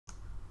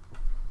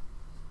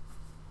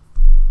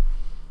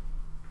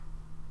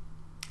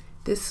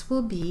This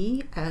will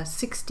be a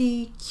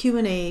 60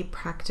 Q&A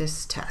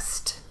practice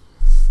test.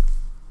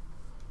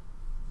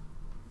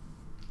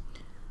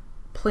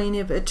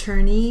 Plaintiff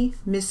Attorney,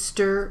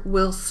 Mr.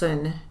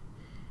 Wilson,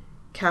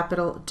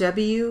 capital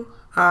W-I-L-S-O-N.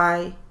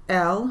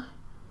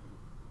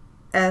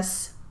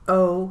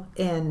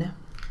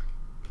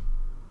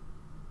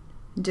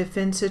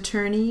 Defense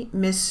Attorney,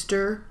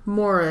 Mr.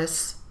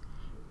 Morris,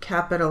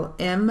 capital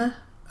M-O-R-R-I-S.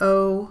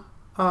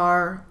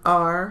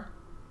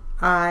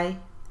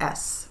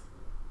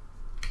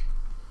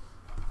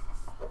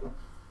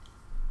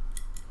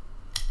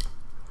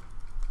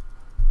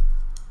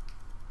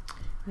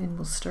 And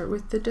we'll start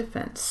with the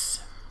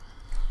defense.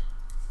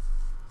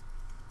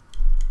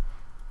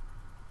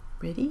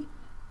 Ready?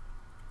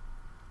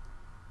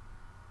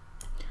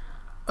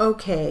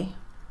 Okay,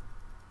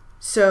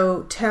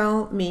 so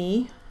tell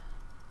me,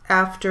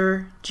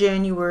 after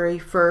January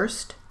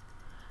 1st,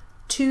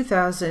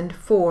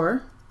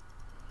 2004,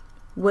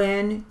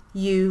 when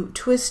you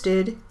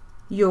twisted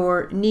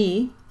your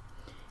knee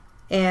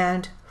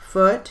and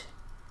foot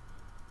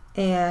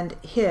and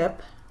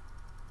hip,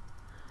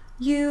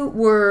 you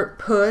were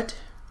put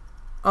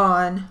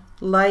on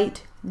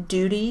light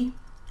duty.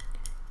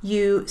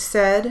 You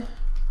said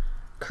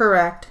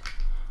correct.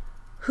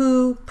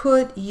 Who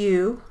put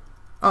you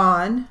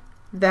on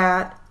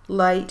that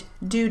light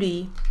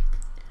duty?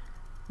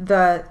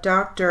 The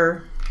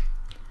doctor.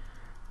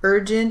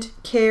 Urgent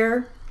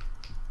care.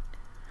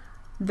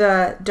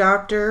 The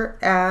doctor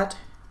at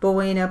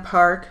Buena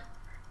Park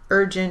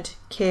Urgent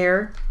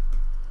Care.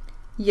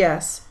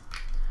 Yes.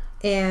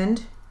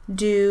 And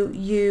do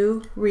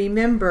you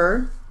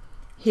remember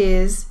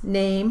his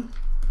name?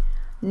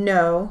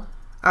 No,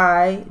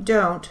 I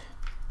don't.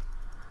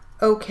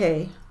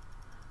 Okay.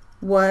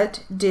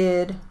 What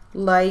did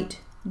light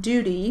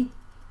duty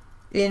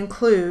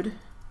include?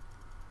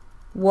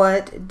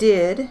 What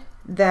did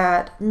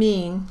that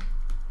mean?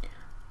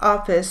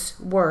 Office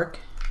work.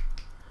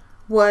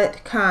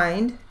 What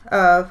kind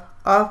of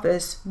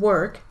office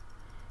work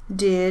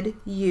did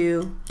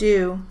you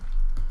do?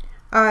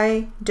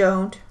 I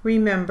don't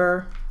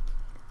remember.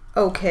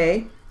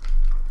 Okay.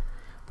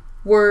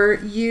 Were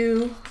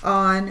you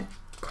on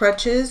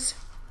crutches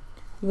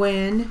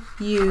when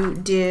you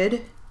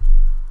did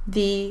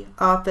the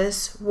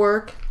office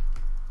work?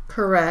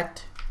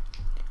 Correct.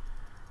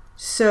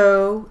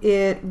 So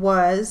it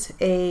was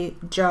a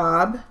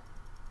job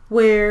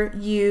where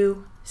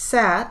you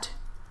sat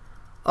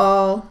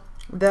all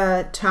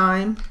the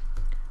time?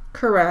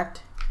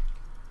 Correct.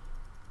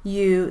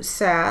 You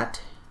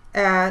sat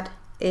at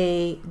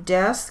a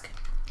desk?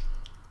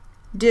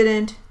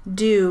 Didn't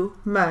do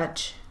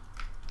much.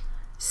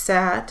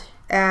 Sat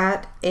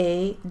at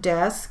a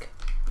desk?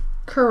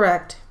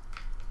 Correct.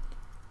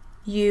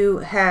 You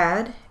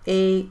had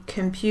a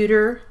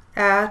computer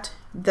at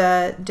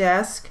the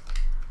desk?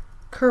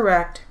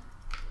 Correct.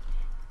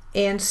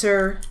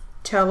 Answer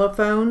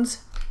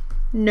telephones?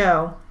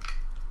 No.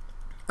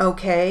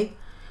 Okay.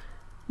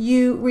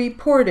 You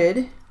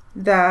reported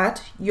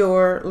that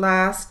your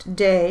last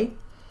day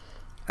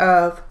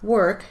of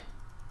work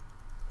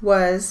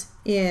was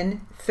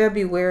in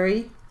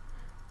February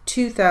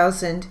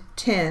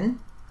 2010,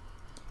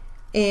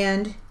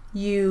 and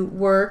you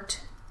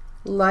worked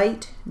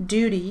light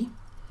duty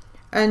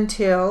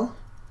until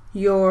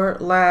your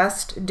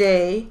last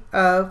day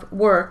of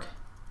work.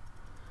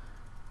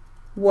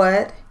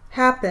 What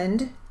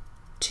happened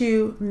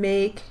to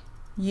make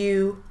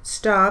you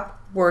stop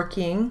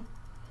working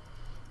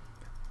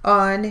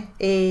on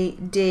a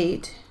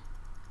date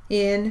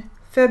in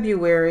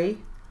February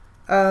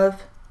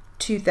of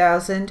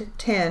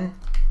 2010?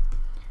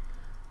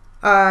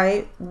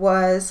 I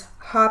was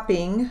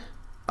hopping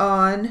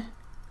on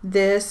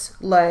this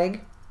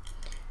leg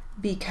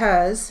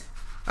because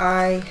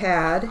I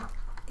had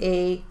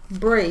a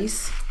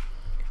brace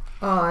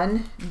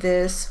on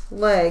this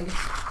leg.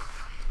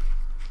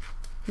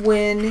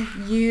 When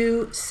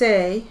you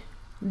say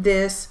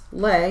this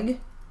leg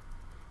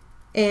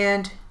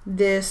and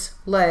this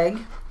leg,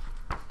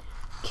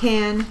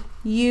 can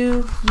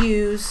you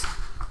use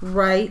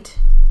right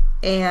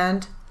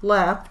and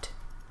left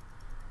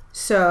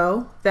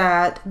so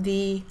that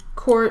the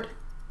court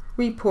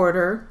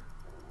reporter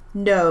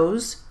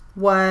knows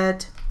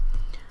what?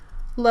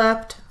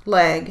 Left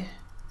leg.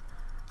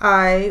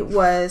 I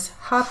was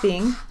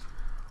hopping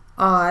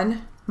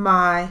on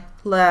my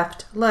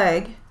left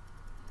leg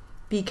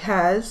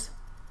because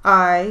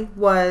I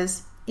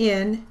was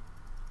in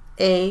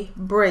a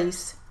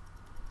brace.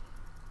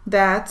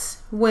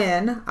 That's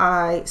when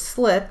I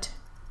slipped,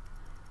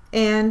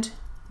 and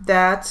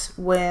that's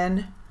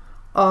when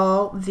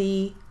all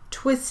the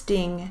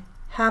twisting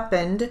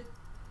happened,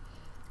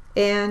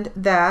 and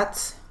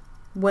that's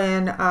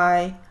when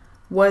I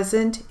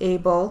wasn't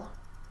able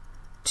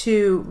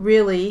to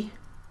really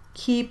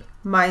keep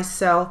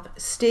myself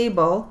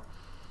stable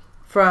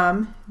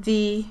from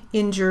the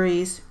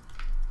injuries.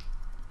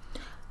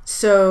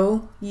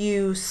 So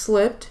you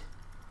slipped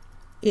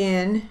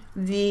in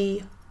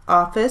the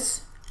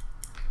office?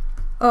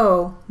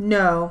 Oh,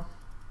 no,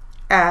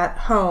 at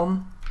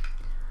home.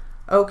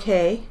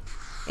 Okay.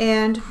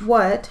 And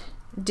what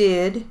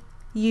did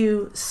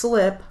you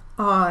slip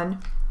on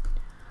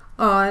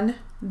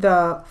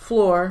the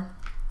floor?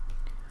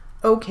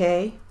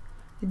 Okay.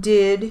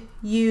 Did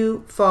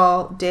you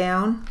fall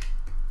down?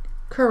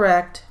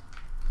 Correct.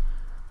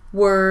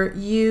 Were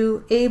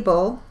you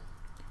able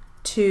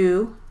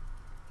to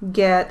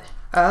get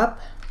up?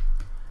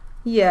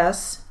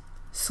 Yes,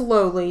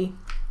 slowly.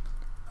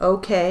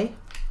 Okay.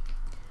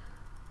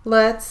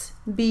 Let's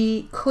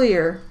be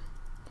clear.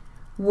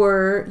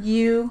 Were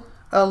you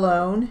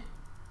alone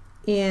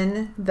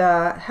in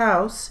the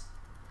house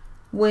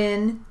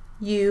when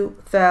you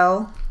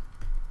fell?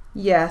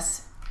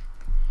 Yes.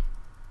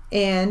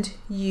 And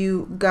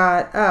you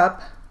got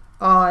up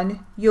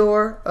on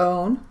your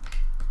own?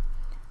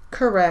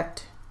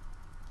 Correct.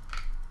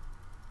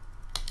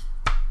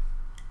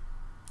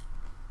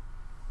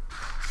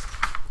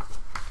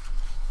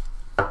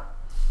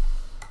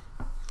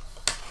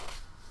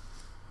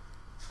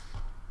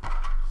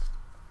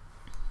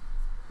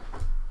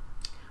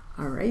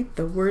 All right,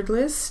 the word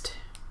list.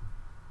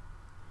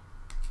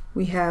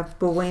 We have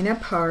Buena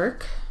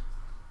Park,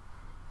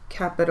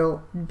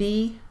 capital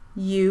B-U-E-N-A,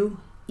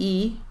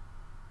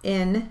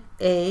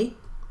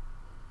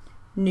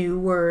 new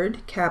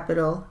word,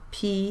 capital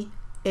P-A-R-K,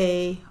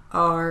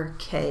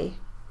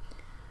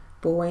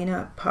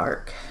 Buena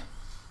Park.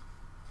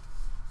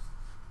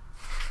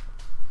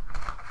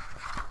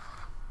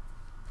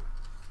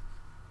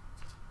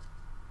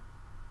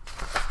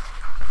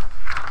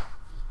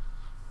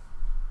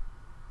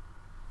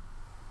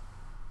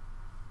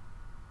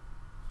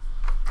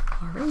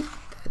 All right,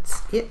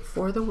 that's it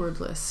for the word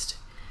list.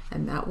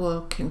 And that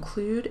will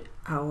conclude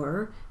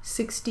our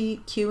 60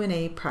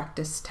 Q&A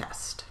practice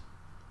test.